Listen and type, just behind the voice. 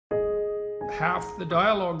half the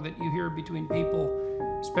dialogue that you hear between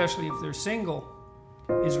people, especially if they're single,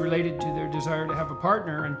 is related to their desire to have a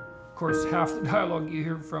partner. And of course, half the dialogue you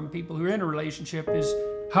hear from people who are in a relationship is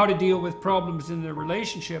how to deal with problems in their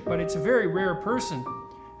relationship. But it's a very rare person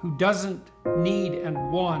who doesn't need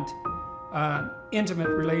and want an intimate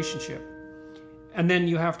relationship. And then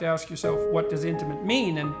you have to ask yourself, what does intimate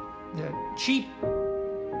mean? And the cheap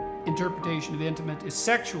interpretation of intimate is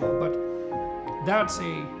sexual, but that's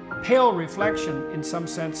a pale reflection in some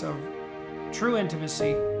sense of true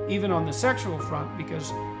intimacy, even on the sexual front,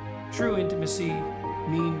 because true intimacy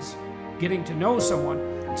means getting to know someone.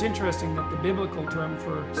 It's interesting that the biblical term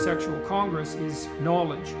for sexual congress is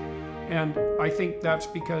knowledge. And I think that's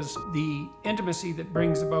because the intimacy that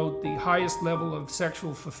brings about the highest level of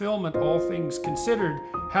sexual fulfillment, all things considered,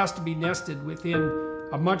 has to be nested within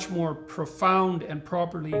a much more profound and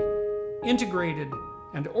properly integrated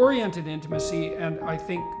and oriented intimacy. And I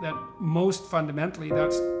think that most fundamentally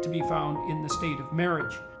that's to be found in the state of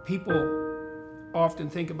marriage. People often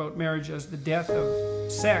think about marriage as the death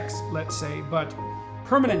of sex, let's say, but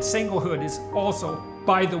permanent singlehood is also,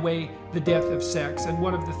 by the way, the death of sex. And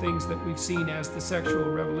one of the things that we've seen as the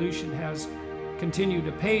sexual revolution has continued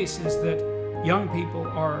apace is that young people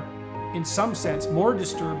are, in some sense, more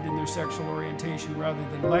disturbed in their sexual orientation rather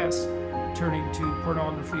than less, turning to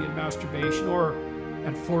pornography and masturbation,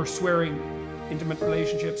 and forswearing intimate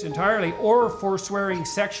relationships entirely, or forswearing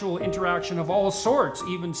sexual interaction of all sorts,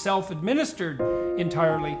 even self-administered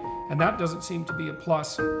entirely, and that doesn't seem to be a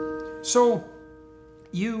plus. So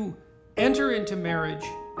you enter into marriage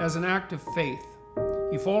as an act of faith.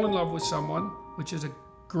 You fall in love with someone, which is a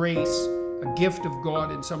grace, a gift of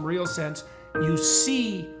God in some real sense. You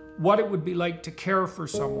see what it would be like to care for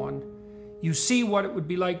someone. You see what it would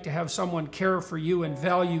be like to have someone care for you and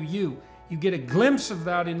value you. You get a glimpse of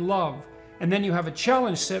that in love. And then you have a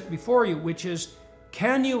challenge set before you, which is,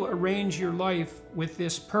 can you arrange your life with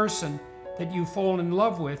this person that you've fallen in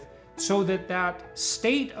love with so that that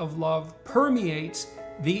state of love permeates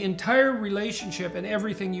the entire relationship and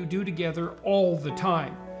everything you do together all the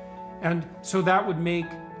time? And so that would make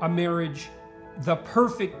a marriage the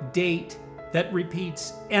perfect date that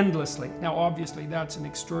repeats endlessly. Now, obviously, that's an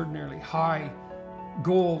extraordinarily high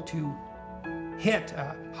goal to hit,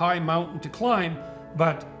 a high mountain to climb,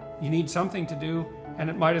 but you need something to do, and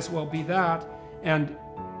it might as well be that. And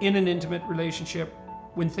in an intimate relationship,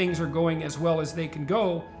 when things are going as well as they can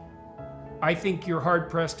go, I think you're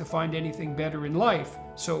hard-pressed to find anything better in life.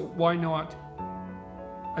 So why not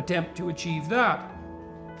attempt to achieve that?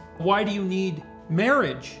 Why do you need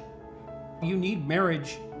marriage? You need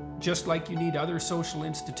marriage just like you need other social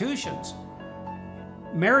institutions.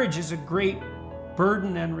 Marriage is a great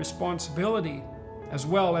burden and responsibility, as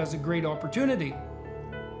well as a great opportunity.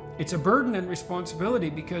 It's a burden and responsibility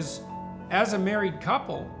because as a married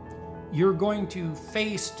couple, you're going to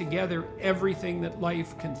face together everything that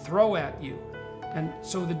life can throw at you. And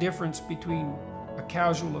so the difference between a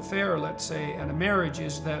casual affair, let's say, and a marriage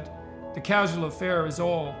is that the casual affair is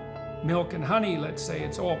all milk and honey, let's say.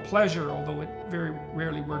 It's all pleasure, although it very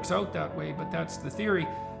rarely works out that way, but that's the theory.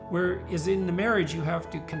 Whereas in the marriage, you have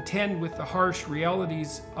to contend with the harsh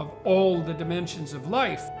realities of all the dimensions of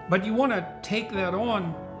life. But you want to take that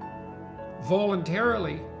on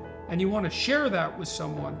voluntarily, and you want to share that with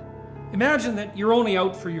someone. Imagine that you're only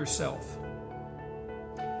out for yourself,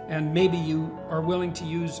 and maybe you are willing to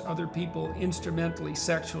use other people instrumentally,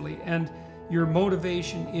 sexually, and your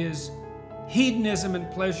motivation is hedonism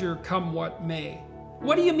and pleasure come what may.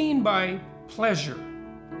 What do you mean by pleasure?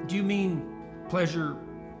 Do you mean pleasure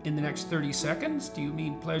in the next 30 seconds? Do you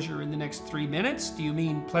mean pleasure in the next 3 minutes? Do you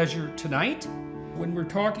mean pleasure tonight? When we're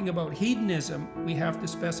talking about hedonism, we have to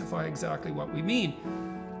specify exactly what we mean.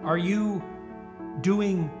 Are you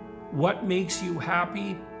doing what makes you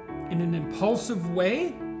happy in an impulsive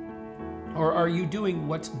way? Or are you doing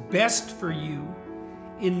what's best for you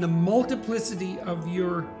in the multiplicity of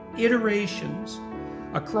your iterations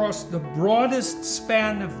across the broadest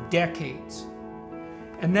span of decades?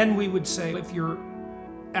 And then we would say, if you're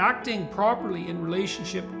acting properly in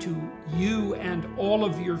relationship to you and all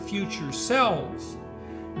of your future selves,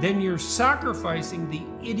 then you're sacrificing the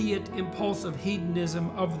idiot impulsive hedonism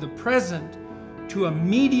of the present to a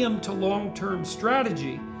medium to long-term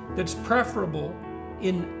strategy that's preferable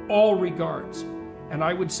in all regards. And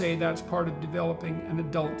I would say that's part of developing an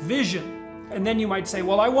adult vision. And then you might say,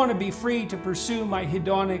 well, I want to be free to pursue my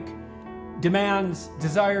hedonic demands,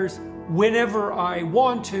 desires, whenever I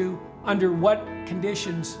want to, under what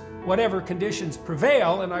conditions, whatever conditions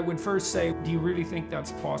prevail. And I would first say, do you really think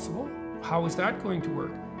that's possible? How is that going to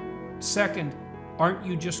work? Second, aren't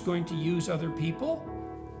you just going to use other people?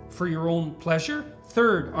 for your own pleasure?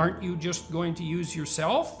 Third, aren't you just going to use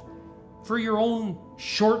yourself for your own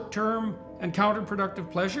short-term and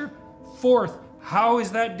counterproductive pleasure? Fourth, how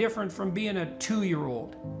is that different from being a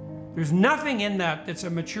 2-year-old? There's nothing in that that's a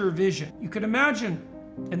mature vision. You could imagine,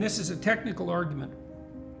 and this is a technical argument,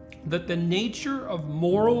 that the nature of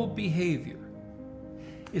moral behavior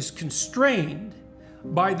is constrained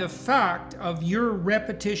by the fact of your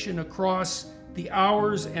repetition across the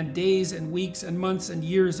hours and days and weeks and months and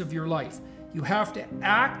years of your life. You have to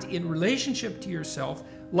act in relationship to yourself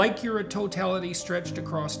like you're a totality stretched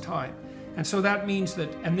across time. And so that means that,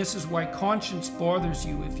 and this is why conscience bothers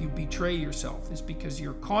you if you betray yourself, is because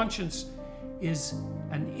your conscience is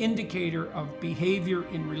an indicator of behavior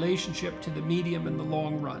in relationship to the medium and the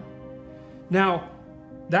long run. Now,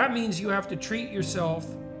 that means you have to treat yourself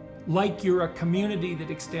like you're a community that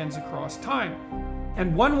extends across time.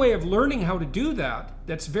 And one way of learning how to do that,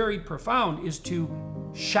 that's very profound, is to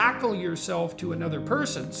shackle yourself to another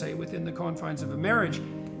person, say within the confines of a marriage,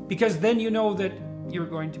 because then you know that you're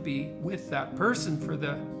going to be with that person for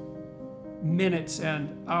the minutes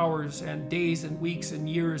and hours and days and weeks and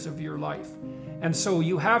years of your life. And so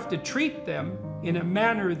you have to treat them in a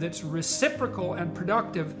manner that's reciprocal and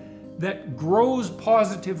productive, that grows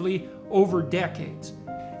positively over decades.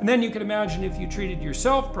 And then you can imagine if you treated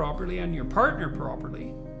yourself properly and your partner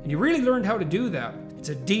properly, and you really learned how to do that. It's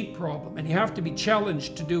a deep problem, and you have to be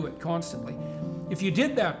challenged to do it constantly. If you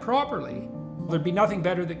did that properly, there'd be nothing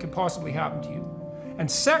better that could possibly happen to you. And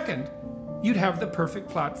second, you'd have the perfect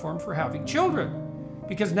platform for having children.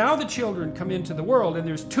 Because now the children come into the world, and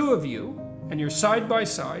there's 2 of you, and you're side by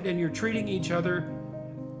side, and you're treating each other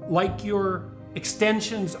like you're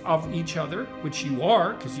extensions of each other, which you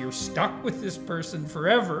are, because you're stuck with this person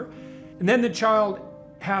forever. And then the child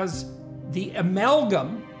has the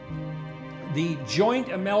amalgam, the joint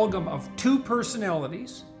amalgam of 2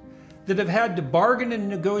 personalities that have had to bargain and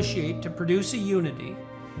negotiate to produce a unity.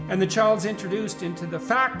 And the child's introduced into the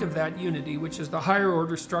fact of that unity, which is the higher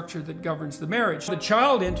order structure that governs the marriage. The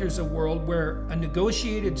child enters a world where a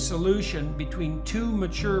negotiated solution between 2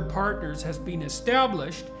 mature partners has been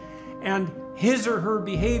established, and his or her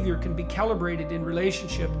behavior can be calibrated in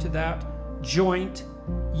relationship to that joint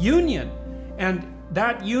union. And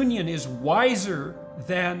that union is wiser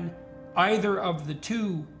than either of the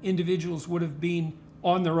 2 individuals would have been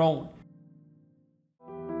on their own.